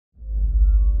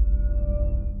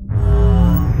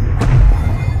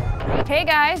Hey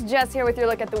guys, Jess here with your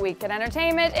look at the week in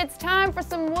entertainment. It's time for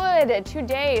some wood.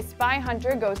 Today, Spy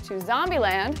Hunter goes to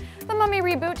Zombieland, The Mummy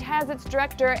reboot has its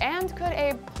director, and could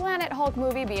a Planet Hulk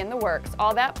movie be in the works?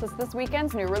 All that plus this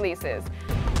weekend's new releases.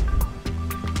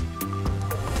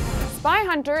 Spy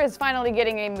Hunter is finally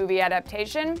getting a movie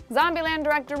adaptation. Zombieland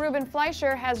director Ruben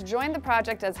Fleischer has joined the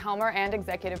project as helmer and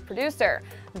executive producer.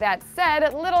 That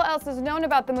said, little else is known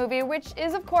about the movie, which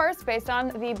is of course based on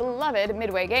the beloved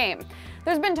Midway game.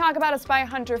 There's been talk about a Spy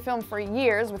Hunter film for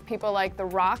years, with people like The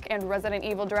Rock and Resident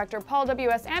Evil director Paul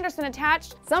W.S. Anderson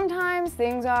attached. Sometimes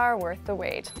things are worth the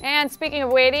wait. And speaking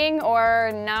of waiting,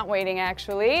 or not waiting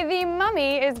actually, The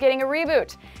Mummy is getting a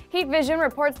reboot. Heat Vision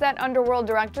reports that Underworld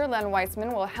director Len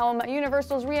Wiseman will helm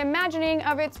Universal's reimagining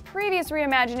of its previous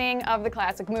reimagining of the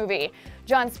classic movie.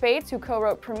 John Spates, who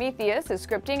co-wrote Prometheus, is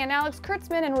scripting, and Alex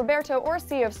Kurtzman and Roberto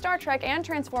Orci of Star Trek and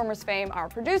Transformers fame are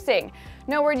producing.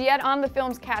 No word yet on the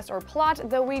film's cast or plot,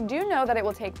 though we do know that it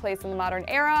will take place in the modern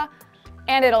era,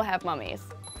 and it'll have mummies.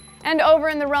 And over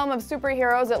in the realm of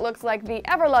superheroes, it looks like the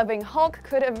ever-loving Hulk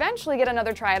could eventually get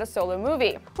another try at a solo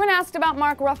movie. When asked about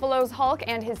Mark Ruffalo's Hulk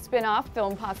and his spin-off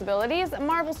film possibilities,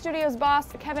 Marvel Studios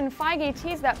boss Kevin Feige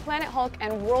teased that Planet Hulk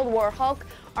and World War Hulk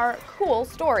are cool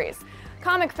stories.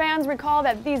 Comic fans recall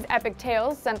that these epic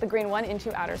tales sent the Green One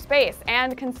into outer space,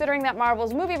 and considering that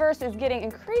Marvel's movieverse is getting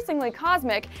increasingly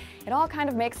cosmic, it all kind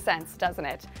of makes sense, doesn't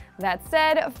it? That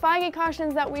said, Feige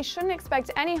cautions that we shouldn't expect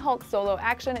any Hulk solo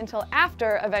action until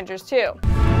after Avengers 2.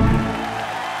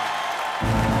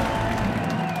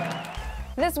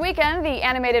 This weekend, the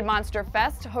animated monster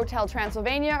fest, Hotel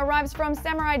Transylvania, arrives from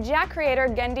Samurai Jack creator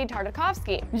Genndy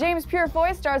Tartakovsky. James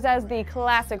Purefoy stars as the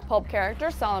classic pulp character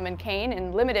Solomon Kane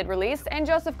in limited release, and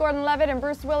Joseph Gordon-Levitt and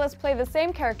Bruce Willis play the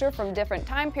same character from different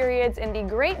time periods in the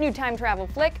great new time travel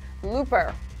flick,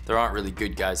 Looper. There aren't really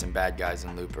good guys and bad guys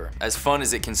in Looper. As fun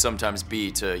as it can sometimes be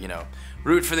to,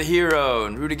 root for the hero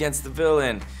and root against the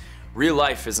villain, real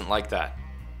life isn't like that.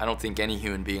 I don't think any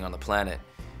human being on the planet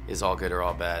is all good or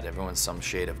all bad. Everyone's some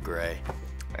shade of gray.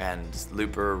 And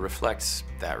Looper reflects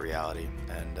that reality.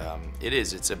 And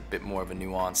it's a bit more of a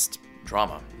nuanced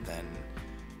drama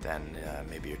than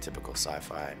maybe your typical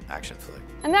sci-fi action flick.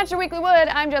 And that's your Weekly Wood.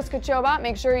 I'm Jessica Chobot.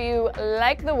 Make sure you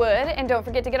like the wood, and don't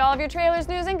forget to get all of your trailers,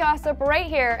 news, and gossip right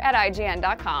here at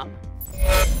IGN.com.